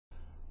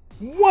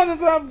What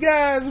is up,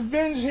 guys?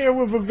 Vinge here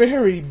with a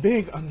very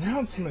big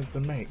announcement to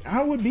make.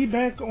 I would be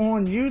back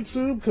on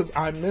YouTube because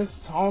I miss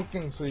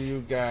talking to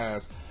you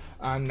guys.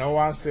 I know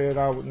I said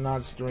I would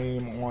not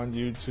stream on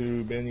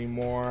YouTube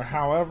anymore.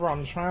 However,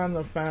 I'm trying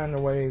to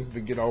find ways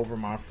to get over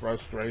my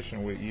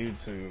frustration with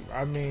YouTube.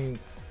 I mean,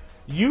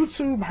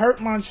 YouTube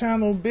hurt my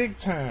channel big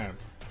time.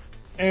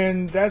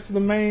 And that's the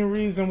main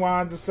reason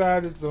why I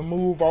decided to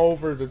move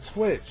over to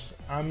Twitch.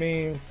 I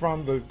mean,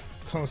 from the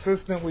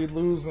consistently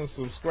losing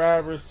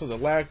subscribers to the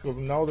lack of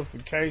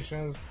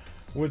notifications,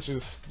 which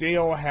is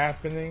still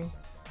happening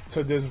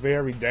to this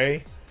very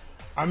day.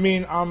 I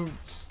mean, I'm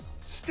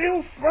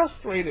still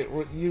frustrated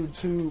with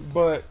YouTube,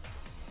 but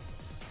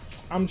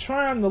I'm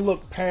trying to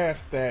look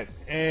past that,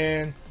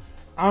 and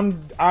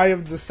I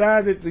have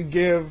decided to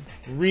give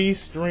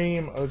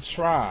Restream a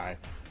try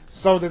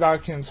so that I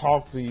can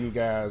talk to you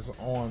guys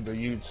on the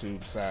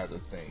YouTube side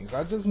of things.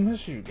 I just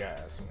miss you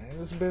guys, man.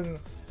 It's been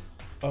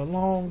a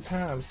long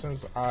time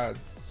since I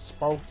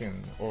spoke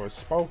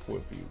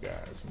with you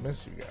guys.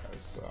 Miss you guys.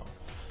 So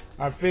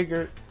I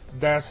figured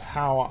that's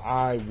how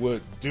I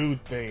would do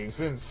things.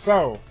 And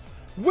so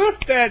with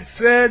that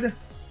said,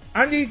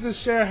 I need to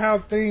share how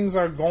things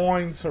are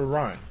going to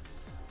run,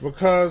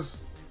 because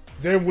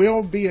there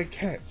will be a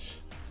catch.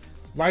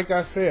 Like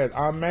I said,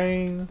 I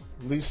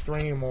mainly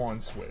stream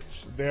on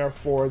Twitch.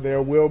 Therefore,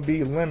 there will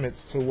be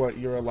limits to what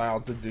you're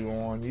allowed to do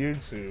on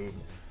YouTube.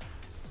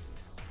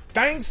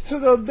 Thanks to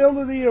the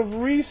ability of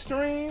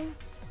Restream's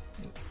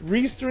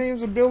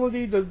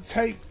ability to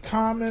take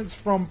comments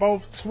from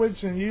both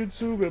Twitch and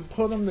YouTube and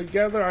put them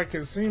together, I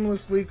can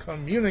seamlessly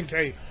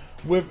communicate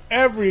with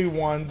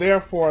everyone,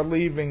 therefore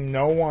leaving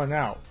no one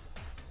out,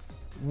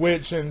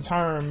 which in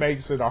turn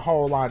makes it a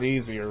whole lot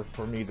easier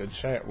for me to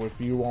chat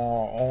with you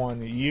all on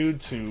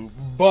YouTube.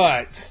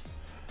 But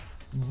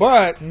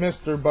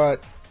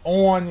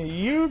on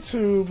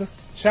YouTube,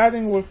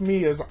 chatting with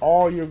me is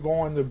all you're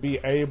going to be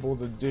able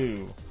to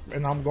do,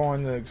 and I'm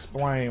going to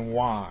explain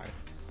why.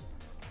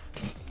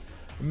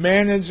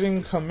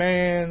 Managing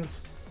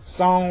commands,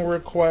 song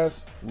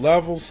requests,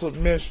 level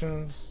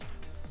submissions,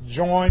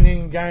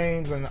 joining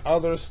games, and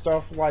other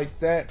stuff like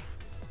that,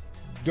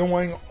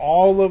 doing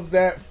all of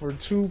that for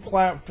two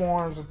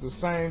platforms at the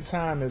same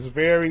time is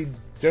very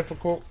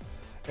difficult.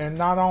 And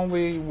not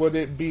only would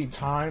it be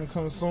time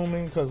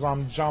consuming, because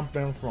I'm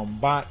jumping from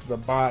bot to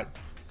bot,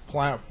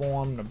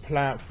 platform to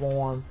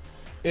platform,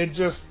 it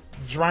just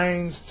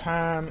drains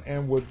time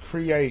and would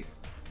create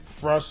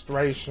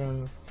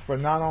frustration for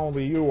not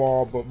only you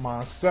all but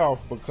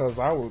myself, because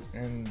I would,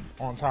 and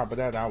on top of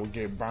that, I would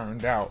get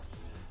burned out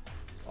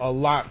a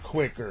lot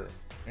quicker,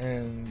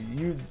 and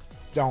you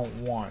don't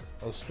want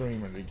a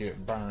streamer to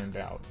get burned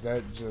out.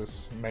 That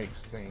just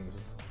makes things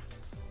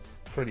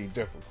pretty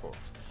difficult.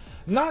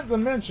 Not to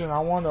mention, I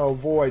want to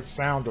avoid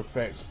sound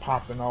effects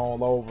popping up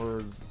all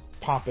over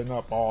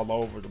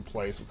the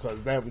place,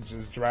 because that would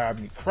just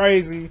drive me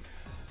crazy.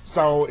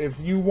 So if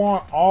you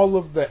want all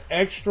of the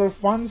extra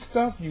fun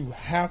stuff, you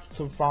have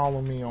to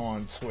follow me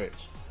on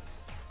Twitch.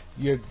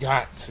 You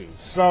got to.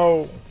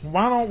 So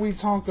why don't we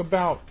talk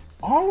about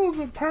all of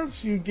the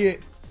perks you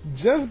get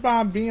just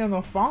by being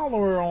a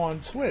follower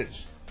on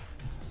Twitch?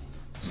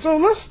 So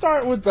let's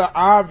start with the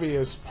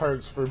obvious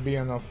perks for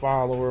being a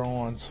follower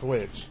on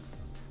Twitch.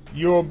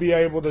 You'll be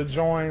able to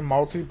join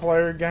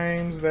multiplayer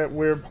games that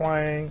we're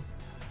playing,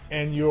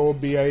 and you'll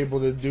be able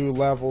to do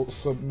level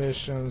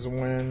submissions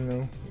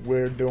when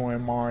we're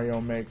doing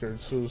Mario Maker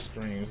 2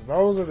 streams.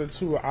 Those are the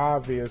two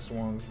obvious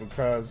ones,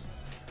 because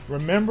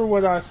remember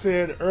what I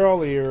said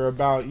earlier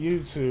about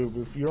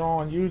YouTube. If you're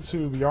on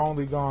YouTube, you're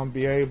only going to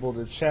be able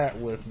to chat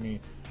with me.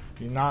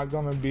 You're not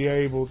going to be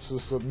able to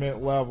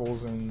submit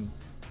levels and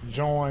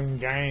join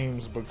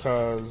games,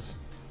 because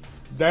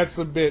that's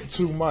a bit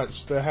too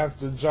much to have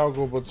to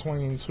juggle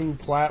between two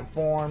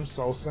platforms.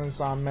 So since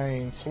I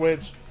main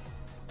Twitch,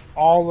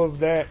 all of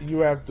that, you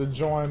have to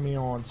join me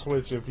on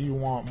Twitch if you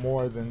want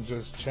more than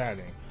just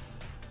chatting.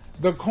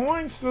 The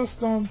coin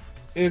system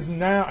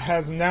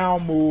has now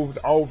moved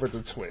over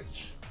to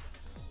Twitch.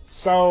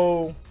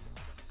 So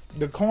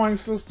the coin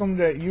system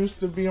that used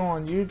to be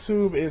on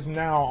YouTube is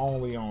now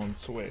only on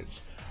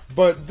Twitch.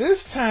 But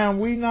this time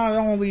we not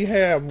only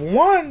have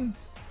one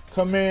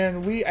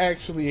command, we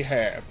actually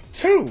have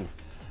two.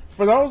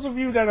 For those of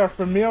you that are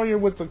familiar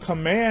with the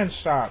command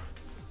shop,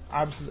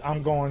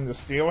 I'm going to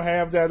still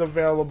have that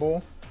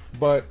available,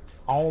 but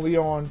only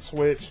on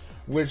Twitch,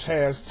 which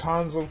has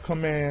tons of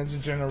commands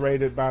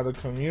generated by the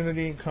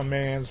community,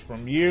 commands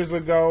from years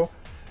ago,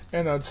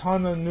 and a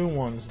ton of new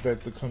ones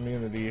that the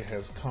community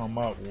has come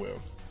up with.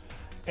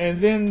 And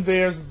then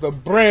there's the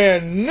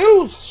brand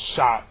new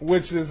shop,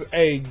 which is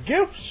a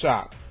gift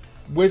shop,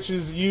 which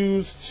is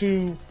used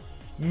to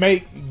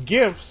make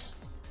gifts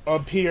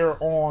appear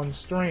on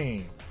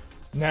stream.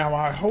 Now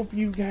I hope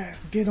you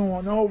guys get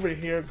on over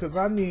here, because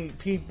I need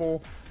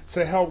people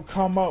to help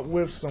come up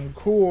with some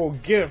cool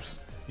gifts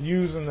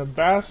using the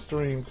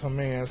BassStream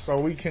command, so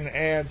we can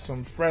add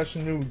some fresh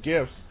new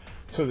gifts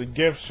to the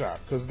gift shop,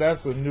 because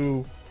that's a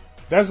new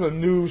that's a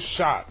new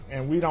shot,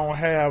 and we don't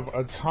have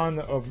a ton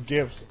of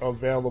gifts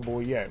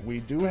available yet. We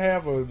do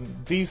have a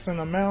decent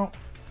amount,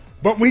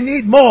 but we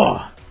need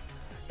more,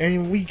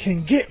 and we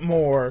can get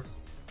more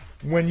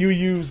when you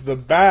use the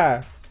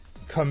buy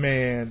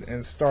command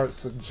and start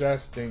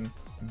suggesting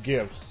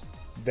gifts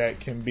that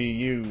can be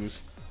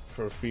used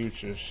for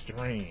future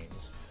streams.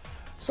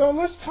 So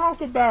let's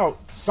talk about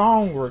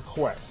song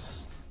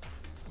requests.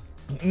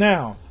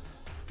 Now,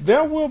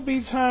 there will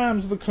be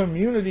times the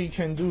community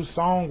can do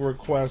song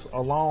requests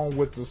along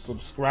with the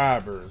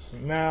subscribers.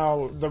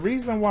 Now, the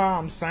reason why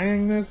I'm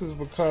saying this is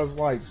because,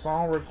 like,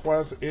 song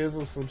requests is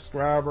a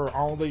subscriber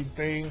only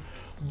thing,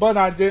 but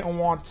I didn't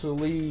want to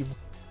leave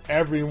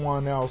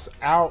everyone else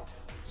out.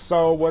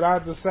 So what I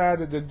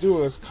decided to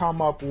do is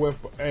come up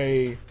with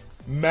a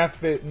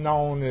method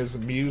known as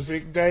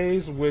music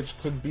days, which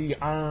could be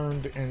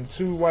earned in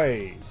two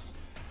ways.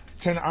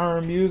 Can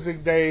earn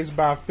music days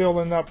by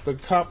filling up the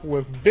cup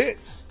with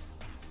bits,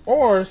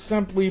 or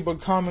simply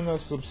becoming a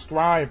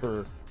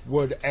subscriber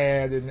would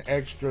add an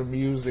extra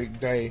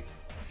music day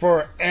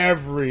for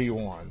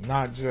everyone,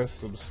 not just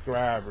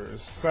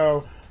subscribers.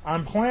 So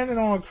I'm planning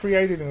on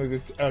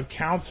creating a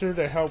counter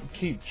to help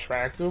keep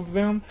track of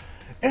them.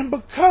 And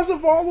because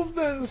of all of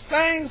the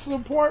insane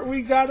support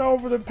we got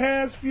over the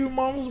past few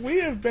months, we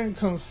have been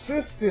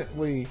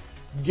consistently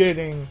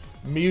getting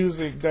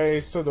music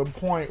days to the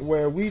point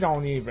where we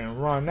don't even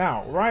run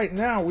out. Right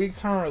now, we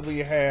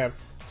currently have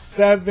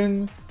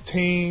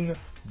 17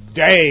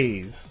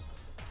 days.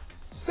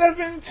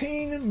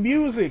 17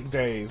 music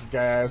days,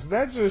 guys.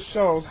 That just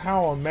shows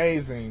how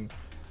amazing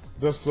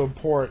the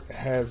support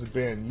has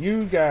been.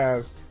 You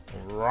guys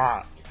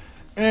rock.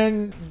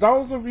 And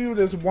those of you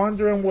that's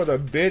wondering what a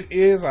bit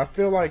is, I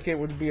feel like it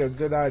would be a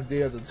good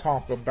idea to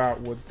talk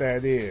about what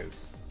that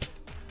is.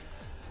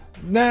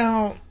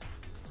 Now,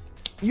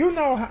 you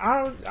know,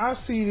 I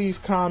see these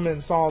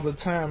comments all the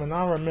time, and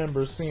I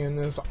remember seeing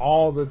this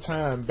all the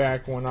time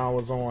back when I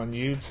was on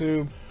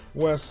YouTube,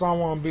 where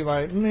someone be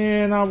like,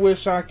 man, I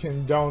wish I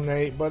can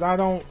donate, but I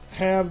don't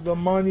have the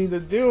money to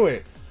do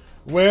it.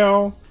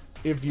 Well,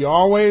 if you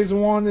always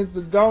wanted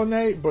to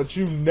donate, but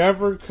you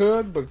never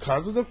could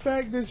because of the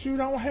fact that you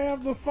don't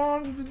have the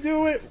funds to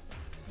do it,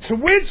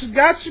 Twitch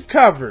got you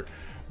covered.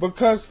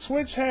 Because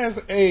Twitch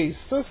has a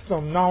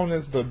system known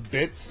as the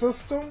bit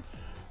system.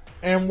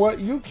 And what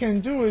you can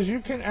do is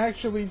you can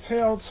actually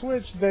tell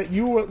Twitch that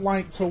you would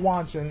like to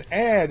watch an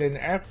ad, and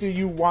after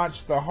you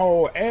watch the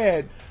whole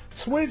ad,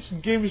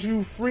 Twitch gives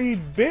you free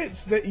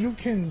bits that you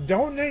can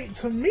donate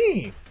to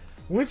me,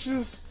 which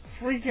is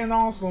freaking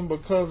awesome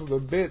because the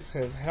bits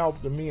has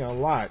helped me a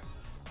lot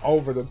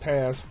over the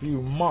past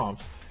few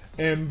months.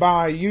 And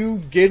by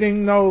you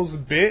getting those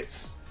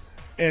bits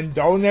and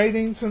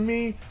donating to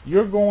me,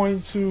 you're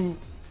going to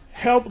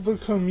help the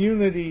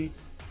community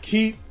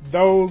keep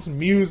those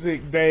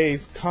music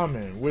days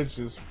coming, which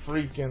is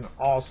freaking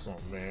awesome,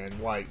 man.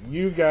 Like,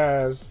 you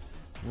guys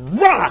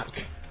rock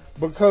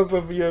because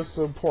of your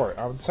support.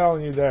 I'm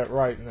telling you that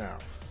right now.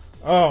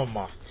 Oh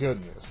my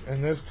goodness.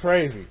 And it's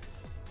crazy.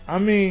 I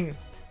mean,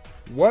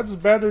 what's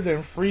better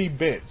than free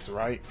bits,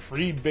 right?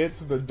 Free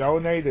bits to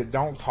donate that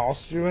don't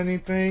cost you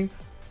anything.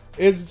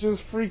 It's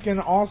just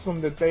freaking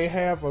awesome that they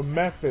have a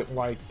method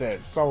like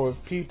that. So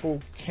if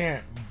people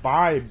can't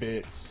buy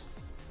bits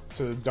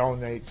to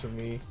donate to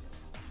me,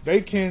 they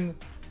can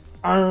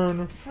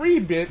earn free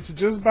bits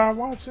just by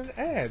watching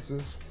ads.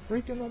 It's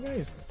freaking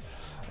amazing.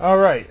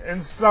 Alright,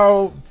 and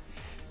so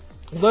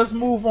let's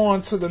move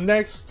on to the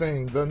next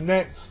thing, the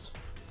next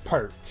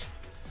perk.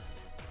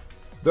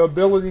 The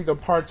ability to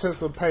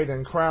participate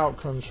in crowd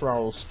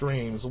control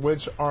streams,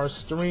 which are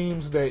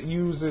streams that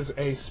uses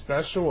a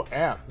special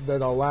app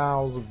that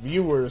allows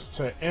viewers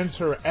to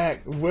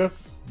interact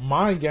with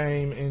my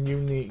game in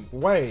unique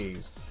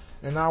ways.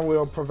 And I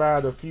will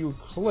provide a few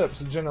clips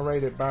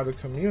generated by the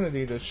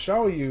community to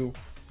show you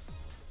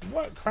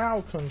what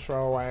crowd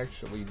control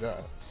actually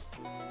does.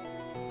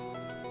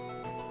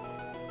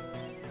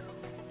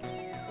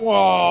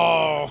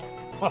 Whoa!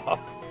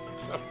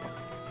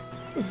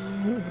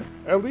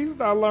 At least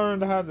I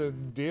learned how to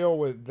deal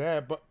with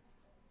that, but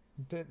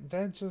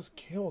that just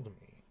killed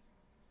me.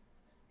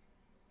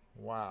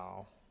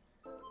 Wow.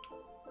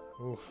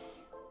 Oof.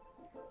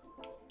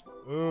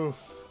 Oof.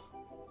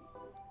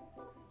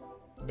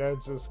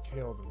 That just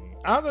killed me.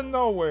 Out of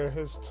nowhere,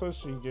 his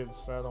tushy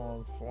gets set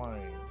on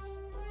flames.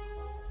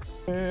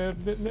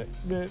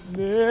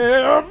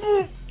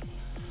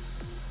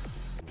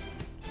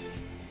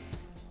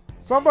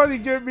 Somebody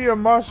give me a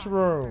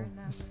mushroom.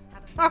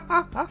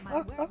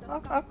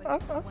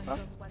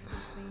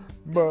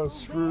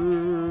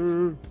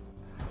 Mushroom.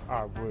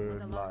 I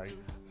would like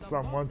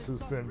someone to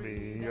send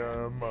me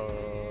a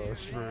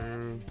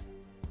mushroom.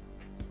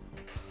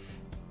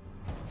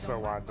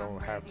 So I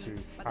don't have to.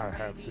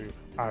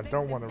 I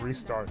don't want to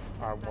restart.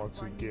 I want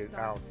to get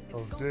out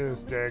of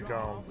this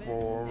daggone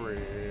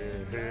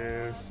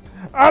forest.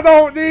 I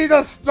don't need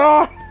a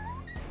star.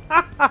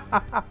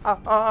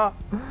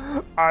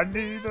 I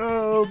need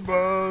a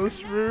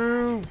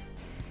mushroom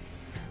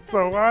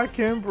so I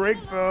can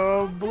break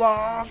the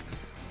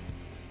blocks.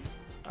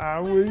 I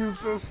will use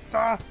the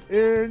star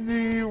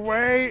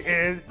anyway,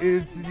 and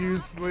it's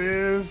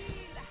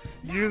useless.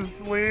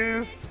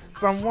 Useless.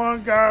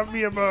 Someone got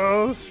me a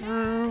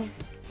mushroom.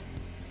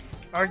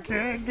 I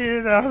can't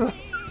get out of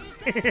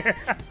here.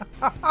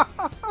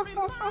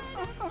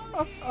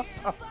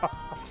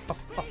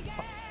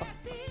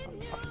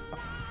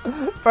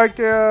 Thank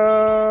you.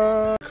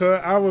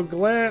 I would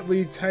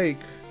gladly take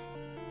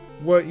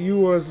what you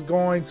was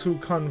going to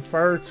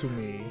confer to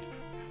me.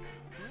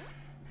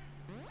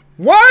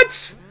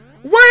 What?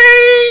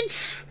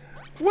 Wait!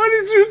 What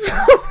did you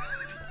do?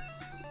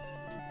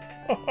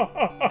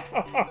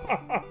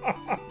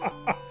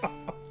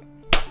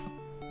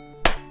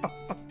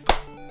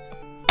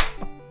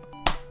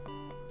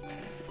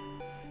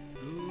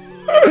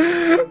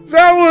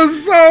 That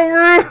was so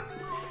rude.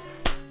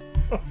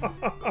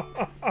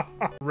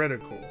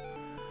 Critical.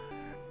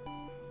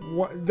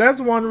 What? That's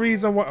one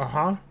reason why.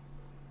 Huh?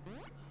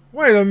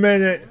 Wait a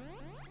minute.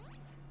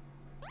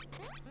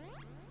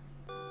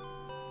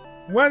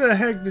 Where the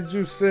heck did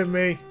you send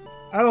me?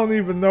 I don't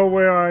even know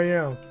where I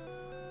am.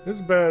 This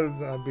better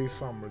not be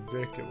something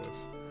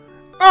ridiculous.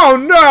 Oh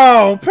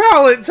no!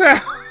 Pallet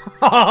Town!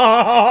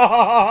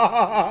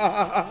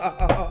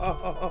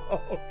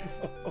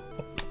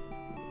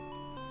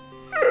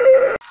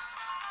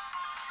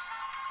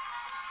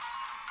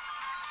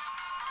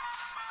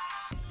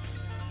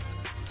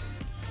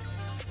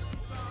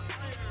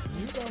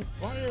 You got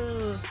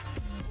fire!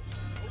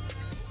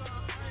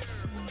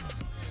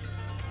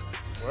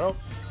 Well,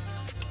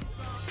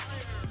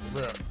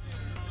 bruh.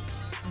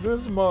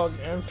 This mug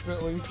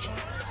instantly.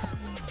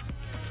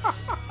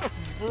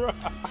 Bruh.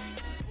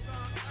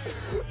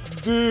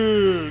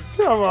 Dude,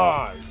 come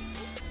on.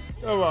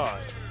 Come on.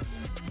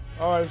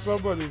 Alright,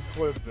 somebody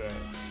clip that.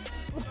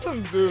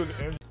 Dude,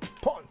 and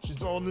punch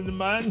is on in the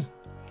man.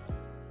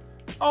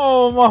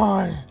 Oh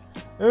my.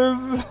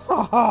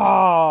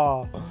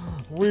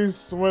 We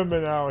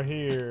swimming out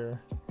here.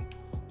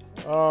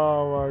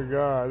 Oh my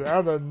god.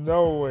 Out of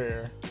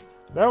nowhere.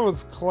 That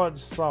was clutch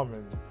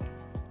summon.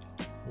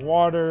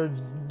 Water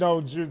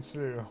no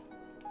jutsu.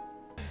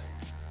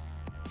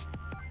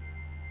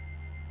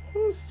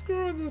 Who's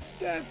screwing the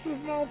stats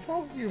of my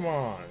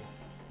Pokemon?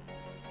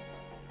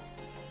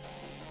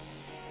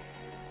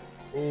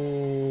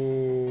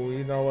 Ooh,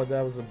 you know what?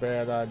 That was a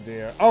bad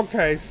idea.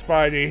 Okay,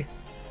 Spidey.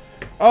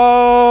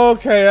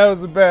 Okay, that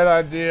was a bad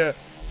idea.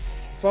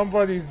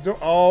 Somebody's doing.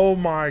 Oh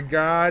my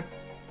god.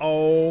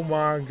 Oh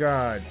my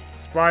god.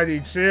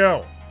 Spidey,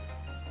 chill.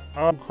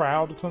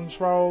 Crowd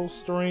control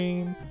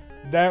stream.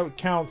 That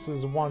counts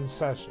as one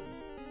session.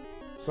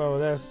 So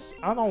that's.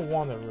 I don't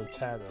want a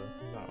Rattata.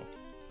 No.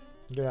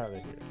 Get out of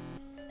here.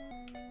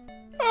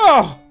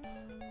 Oh!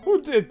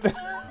 Who did that?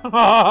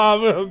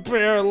 Oh, I'm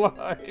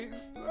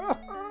paralyzed.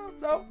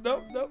 Nope,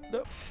 nope, nope,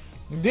 nope.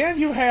 Then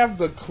you have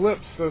the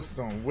clip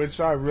system, which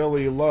I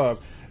really love.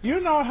 You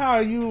know how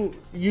you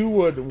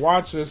would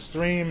watch a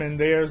stream and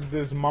there's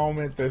this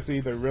moment that's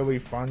either really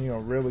funny or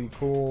really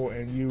cool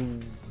and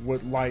you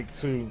would like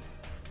to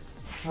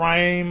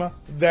frame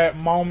that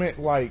moment,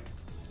 like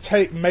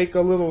make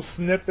a little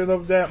snippet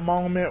of that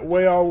moment.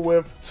 Well,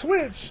 with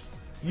Twitch,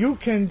 you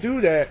can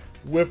do that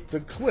with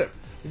the clip,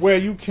 where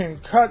you can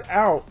cut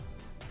out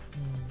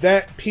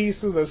that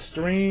piece of the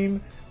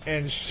stream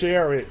and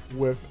share it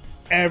with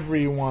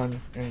everyone,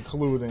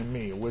 including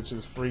me, which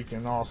is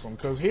freaking awesome.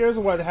 Because here's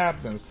what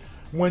happens.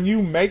 When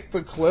you make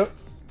the clip,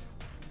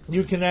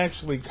 you can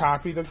actually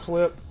copy the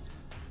clip,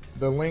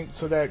 the link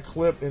to that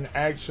clip, and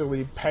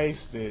actually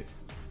paste it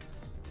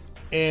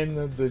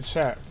in the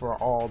chat for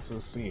all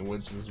to see,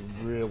 which is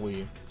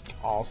really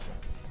awesome.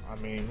 I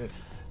mean,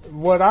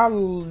 what I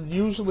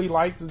usually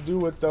like to do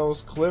with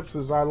those clips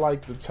is I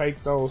like to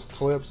take those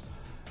clips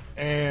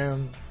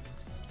and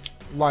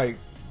like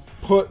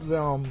put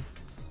them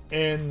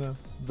in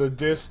the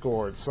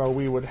Discord, so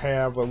we would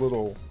have a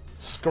little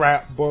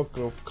scrapbook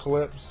of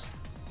clips,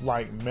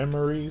 like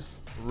memories.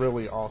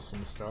 Really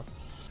awesome stuff.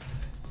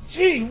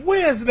 Gee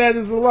whiz, that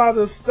is a lot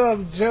of stuff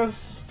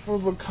just for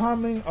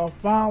becoming a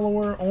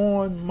follower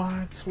on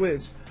my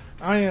Twitch.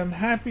 I am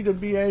happy to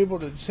be able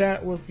to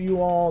chat with you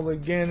all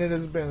again. It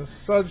has been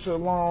such a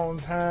long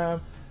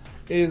time.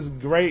 It's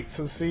great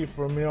to see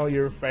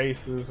familiar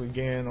faces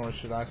again, or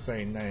should I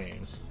say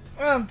names?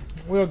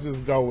 We'll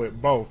just go with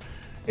both.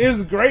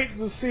 It's great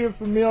to see a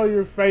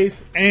familiar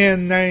face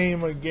and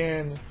name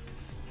again.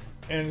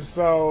 And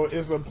so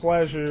it's a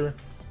pleasure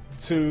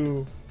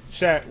to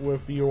chat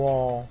with you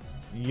all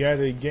yet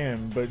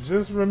again. But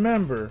just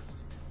remember,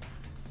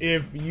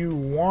 if you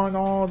want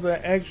all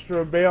the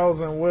extra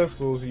bells and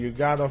whistles, you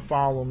gotta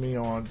follow me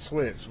on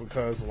Twitch.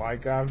 Because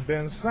like I've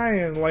been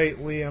saying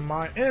lately in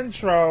my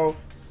intro,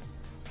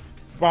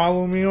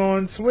 follow me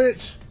on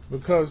Twitch,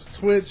 because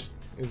Twitch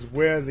is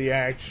where the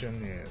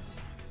action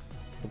is.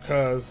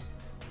 Because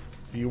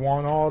if you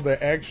want all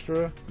the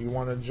extra, you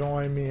want to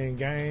join me in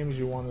games,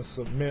 you want to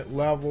submit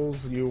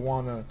levels, you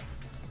want to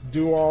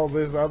do all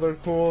this other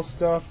cool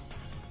stuff,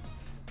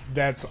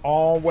 that's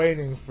all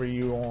waiting for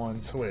you on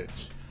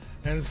Twitch.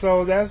 And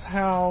so that's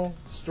how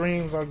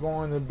streams are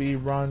going to be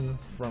run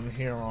from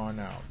here on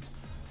out.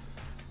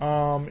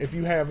 If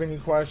you have any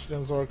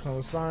questions or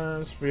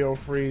concerns, feel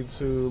free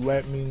to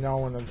let me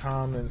know in the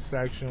comments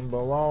section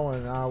below,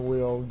 and I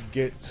will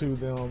get to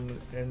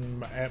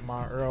them at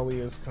my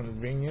earliest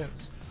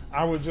convenience.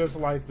 I would just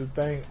like to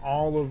thank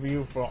all of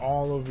you for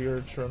all of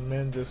your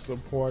tremendous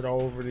support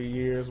over the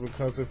years,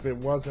 because if it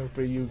wasn't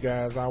for you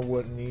guys, I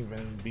wouldn't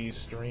even be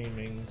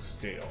streaming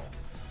still.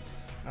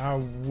 I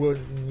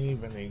wouldn't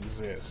even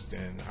exist,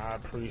 and I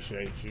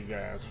appreciate you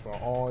guys for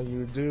all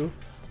you do.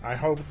 I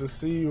hope to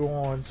see you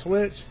on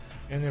Twitch,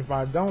 and if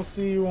I don't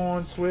see you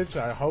on Twitch,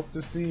 I hope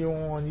to see you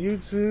on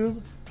YouTube.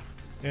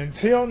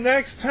 Until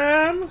next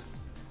time,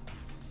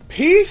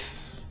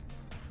 peace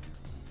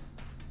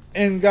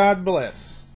and God bless.